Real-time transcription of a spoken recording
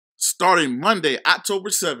Starting Monday, October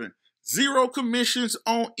 7th, zero commissions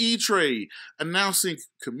on ETrade, announcing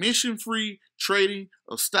commission-free trading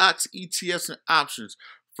of stocks, ETFs, and options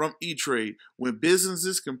from ETrade. When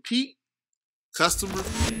businesses compete,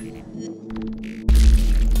 customers win.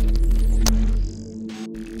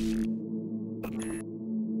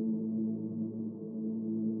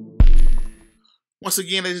 Once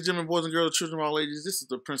again, ladies and gentlemen, boys and girls, children of all ages, this is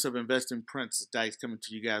the Prince of Investing, Princess Dice, coming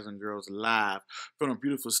to you guys and girls live from the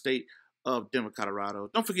beautiful state of Denver, Colorado.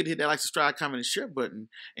 Don't forget to hit that like, subscribe, comment, and share button.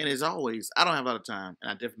 And as always, I don't have a lot of time,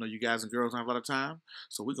 and I definitely know you guys and girls don't have a lot of time,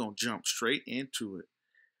 so we're going to jump straight into it.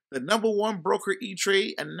 The #1 broker,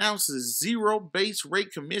 ETrade, announces zero base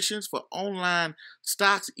rate commissions for online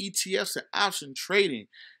stocks, ETFs, and option trading.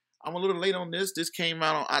 I'm a little late on this. This came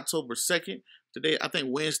out on October 2nd. Today, I think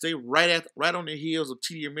Wednesday, right on the heels of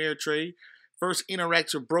tdameritrade. First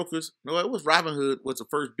interactive brokers. No, it was Robinhood was the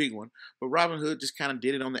first big one, but Robinhood just kind of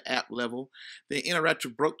did it on the app level. The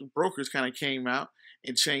interactive brokers kind of came out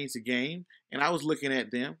and changed the game, and I was looking at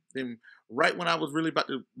them. Then right when I was really about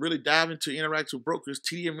to dive into interactive brokers,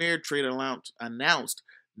 tdameritrade announced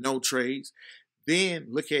no trades. Then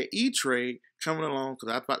look at ETrade coming along,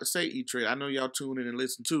 because I was about to say ETrade. I know y'all tuned in and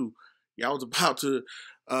listened too. Y'all was about to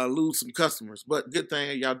lose some customers, but good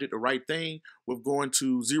thing y'all did the right thing with going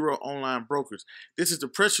to zero online brokers. This is the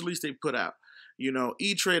press release they put out. You know,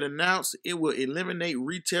 ETrade announced it will eliminate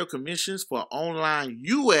retail commissions for online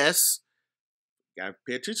U.S. Gotta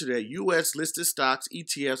pay attention to that. U.S. listed stocks,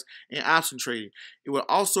 ETFs, and option trading. It will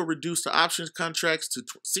also reduce the options contracts to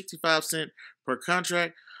 65 cents per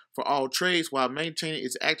contract for all trades, while maintaining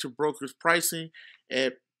its active brokers pricing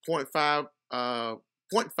at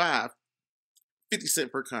 50 cents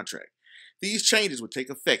per contract. These changes will take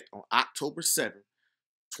effect on October 7th,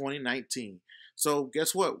 2019. So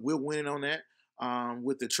guess what? We're winning on that.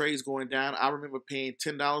 With the trades going down, I remember paying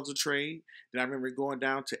 $10 a trade. Then I remember going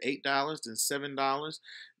down to $8, then $7,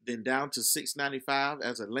 then down to $6.95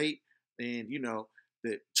 as a late. And you know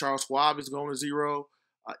that Charles Schwab is going to zero.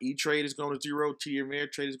 ETrade is going to zero.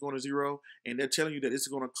 tdameritrade is going to zero. And they're telling you that this is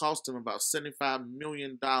going to cost them about $75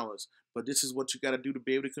 million. But this is what you got to do to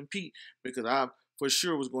be able to compete, because I for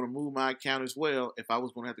sure was going to move my account as well if I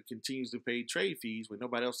was going to have to continue to pay trade fees when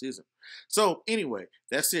nobody else isn't. So anyway,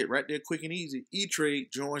 that's it right there, quick and easy.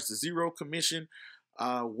 ETrade joins the zero commission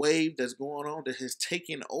wave that's going on that has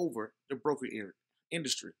taken over the broker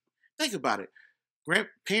industry. Think about it.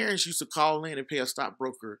 Grandparents used to call in and pay a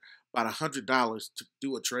stockbroker about $100 to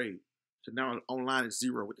do a trade. So now online is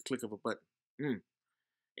zero with the click of a button.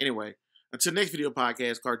 Anyway, until next video,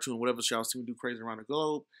 podcast, cartoon, whatever y'all see me do crazy around the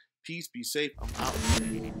globe. Peace, be safe. I'm out.